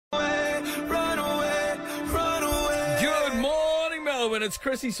11. It's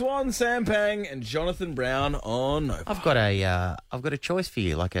Chrissy Swan, Sam Pang, and Jonathan Brown on Nova. I've got a choice for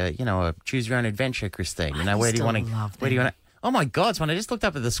you, like a choose your own adventure, Christine. You know, where do you want to? Where do you want to? Oh my God, Swan! I just looked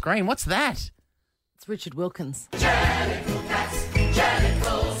up at the screen. What's that? It's Richard Wilkins. Jellicle cats,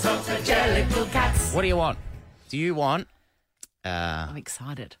 jellicle, songs for jellicle cats. What do you want? Do you want? I'm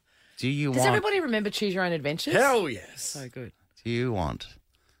excited. Do you Does want? everybody remember Choose Your Own Adventures? Hell yes. So good. Do you want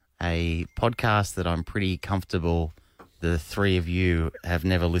a podcast that I'm pretty comfortable the three of you have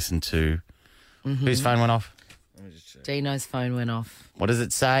never listened to? Whose phone went off? Dino's phone went off. What does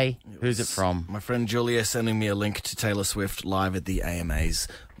it say? Who's it from? My friend Julia sending me a link to Taylor Swift live at the AMAs.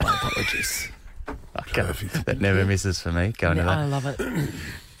 My apologies. That never misses for me. Going to that. I love it.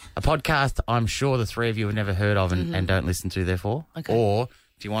 A podcast I'm sure the three of you have never heard of and don't listen to, therefore. Okay. Or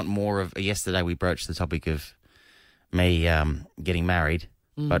do you want more of... Yesterday we broached the topic of me getting married,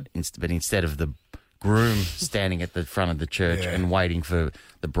 but instead of the groom standing at the front of the church and waiting for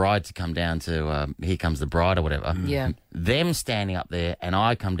the bride to come down to Here Comes the Bride or whatever, them standing up there and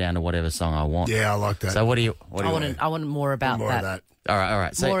I come down to whatever song I want. Yeah, I like that. So what do you want? I want more about More of that. All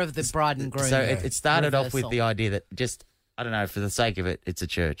right. So, More of the bride and groom. So it started off with reversal. the idea that just, I don't know, for the sake of it, it's a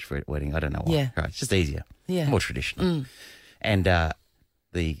church for a wedding. I don't know why. Yeah. Right, it's just easier. Yeah. More traditional. And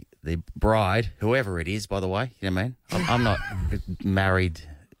the bride, whoever it is, by the way, you know what I mean? I'm not married,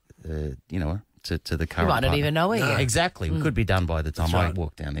 to the current You might not partner. even know it yet. Exactly. It could be done by the time I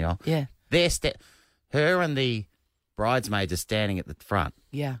walk down the aisle. Yeah. Her and the bridesmaids are standing at the front.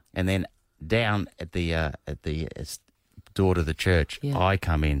 Yeah. And then down at the door to the church, I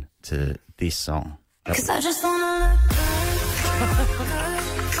come in to this song. Cause I just wanna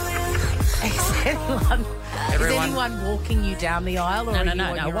Is anyone walking you down the aisle? Or No, are you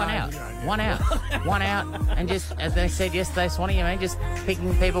on your one own? out, and just as they said yesterday, Swanee, you mean, just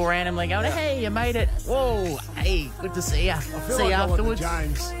picking people randomly, going, "Hey, you made it! Whoa, hey, good to see you. I feel See like you I want afterwards." the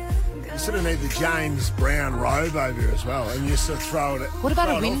James. You sort of need the James Brown robe over here as well, and you sort of throw it. What about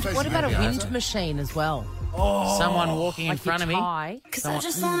throw a it wind? off as What you about a go. wind machine as well? Someone walking in Like front of me, your tie. Cause I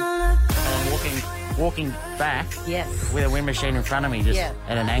just wanna and walking back Yes. with a wind machine in front of me, just Yeah.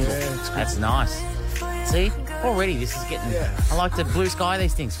 at an angle. That's nice. See, already this is getting. I like to blue sky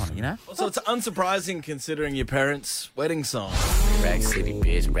these things, Swanee. You know. Also, it's unsurprising considering your parents' wedding song. Rack City,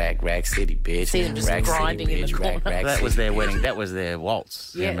 bitch. Rack City, bitch. See them just Rack grinding City, in the bitch. corner. That was their wedding. That was their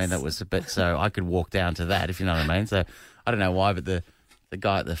waltz. You know what I mean, Yes. that was a bit. So I could walk down to that, if you know what I mean. So I don't know why, but the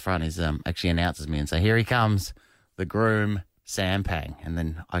guy at the front is actually announces me and say, "Here he comes, the groom, Sam Pang," and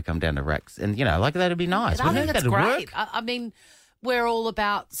then I come down to Rex, and like that'd be nice. I Wouldn't think it? that's That'd great. work. I mean, we're all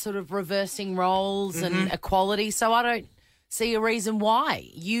about sort of reversing roles and equality, so I don't see a reason why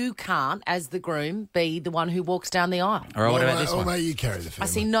you can't, as the groom, be the one who walks down the aisle. All right, what about this one? Mate, you carry the I family.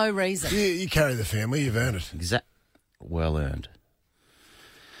 see no reason. You carry the family. You've earned it. Well earned.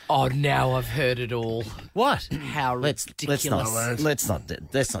 Oh, now I've heard it all. What? How Let's ridiculous. let's not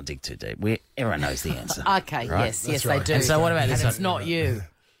dig too deep. Everyone knows the answer. Okay, Right? yes, right. they do. And so what about And this it's one? not you.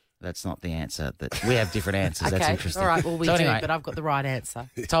 That's not the answer. That we have different answers. That's Okay, interesting. all right, well, we So do, anyway, but I've got the right answer.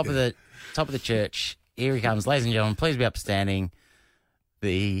 top of the church. Here he comes, ladies and gentlemen. Please be upstanding.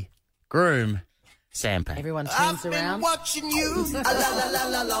 The groom, Sam Pang. Everyone turns around. watching you. La la la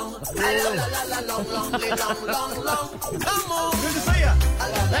la long. La la la la long, long. Come on. Good to see ya.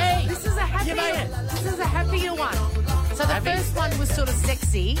 Hey, This is a happier one. So the first one was sort of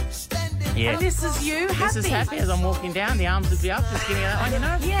sexy, yeah. and this is you happy. This is happy as I'm walking down. The arms would be up. Just give me that one, you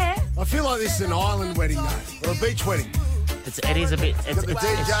know. Yeah. I feel like this is an island wedding, though, or a beach wedding. It is a bit. It's Got the DJ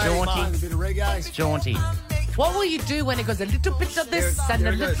playing a jaunty. bit of reggae. It's jaunty. What will you do when it goes a little bit of this and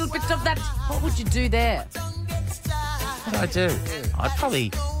a little bit of that? What would you do there? What do I do? I'd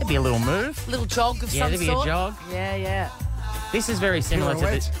probably. It'd be a little move. A little jog of Yeah, some there'd be a sort? jog. Yeah. This is very similar to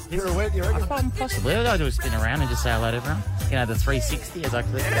Pirouette. the. Pirouette, you reckon? Possibly. I'll do a spin around and just say hello to everyone. The 360 as I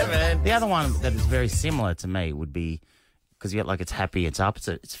click. Yeah, man. The other one that is very similar to me would be because you get it's happy, it's up, it's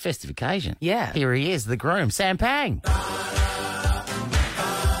a festive occasion. Yeah. Here he is, the groom, Sam Pang.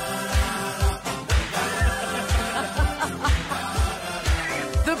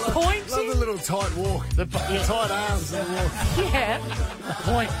 The point Love the is, little tight walk. Tight arms and walk. yeah,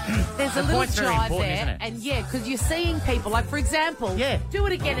 Point. there's a The little point's very drive important, there. isn't it? And yeah, because you're seeing people, like for example, Yeah. do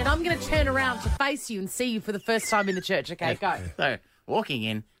it again and I'm going to turn around to face you and see you for the first time in the church. Okay, go. So walking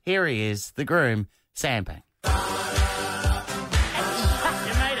in, here he is, the groom, Sam Pang. You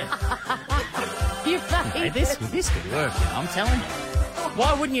made it. You Hey, made this it. could work. I'm telling you.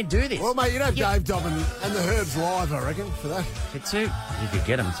 Why wouldn't you do this? Well, mate, you'd have Dave Dobbin and the Herbs live, I reckon, for that. You could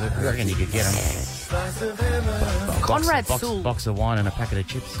get him too. I reckon you could get him. Conrad Sewell. Box of wine and a packet of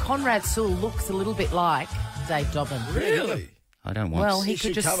chips. Conrad Sewell looks a little bit like Dave Dobbin. Really? I don't want. Well, he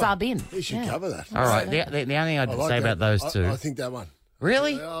could just sub in. He should cover that. All right. The only thing I'd say about those two. I think that one.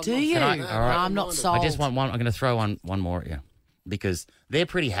 Really? Do you? All right. No, I'm not sold. I just want one. I'm going to throw one more at you because they're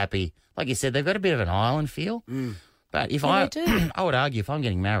pretty happy. Like you said, they've got a bit of an island feel. But if They do. I would argue if I'm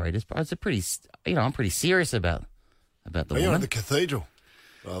getting married, it's a pretty, I'm pretty serious about the You're woman. at the cathedral.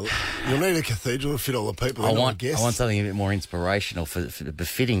 Well, you'll need a cathedral to fit all the people. I in, all want the guests. something a bit more inspirational for the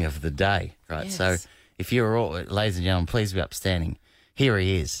befitting of the day, right? Yes. So if you're all, ladies and gentlemen, please be upstanding. Here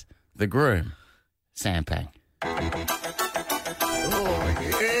he is, the groom, Sampang. Oh,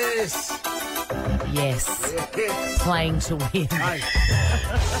 yes. Yes. Yes. Playing to win. Hey,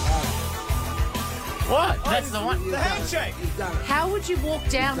 What? That's the one. the handshake. You've done it. How would you walk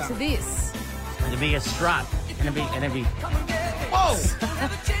down to this? It'd be a strut, and it'd be. Whoa!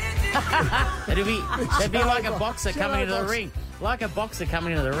 It'd be like a boxer coming into the ring, like a boxer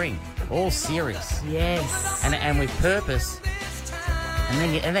coming into the ring, all serious Yes. and with purpose.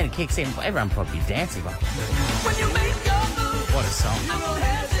 And then it kicks in. Everyone probably be dancing. Like, what a song!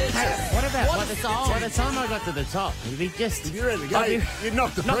 Hey, what about What a song. By the time I got to the top, it'd be just. If you're ready to go, I'd be- you'd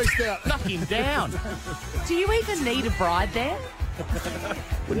knock the priest out. knock him down. Do you even need a bride there?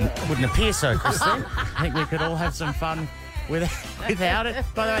 Wouldn't appear so, Christine. I think we could all have some fun without it.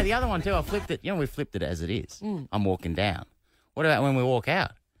 By the way, the other one too, I flipped it. We flipped it as it is. I'm walking down. What about when we walk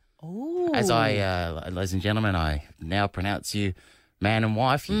out? Ooh. As ladies and gentlemen, I now pronounce you man and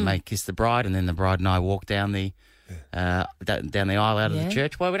wife. You may kiss the bride, and then the bride and I walk down the down the aisle out of Yeah. the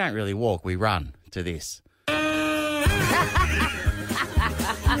church. Well, we don't really walk; we run to this.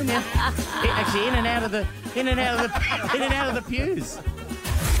 Actually, in and out of the pews.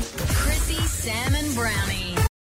 Chrissy, Sam and Brownie.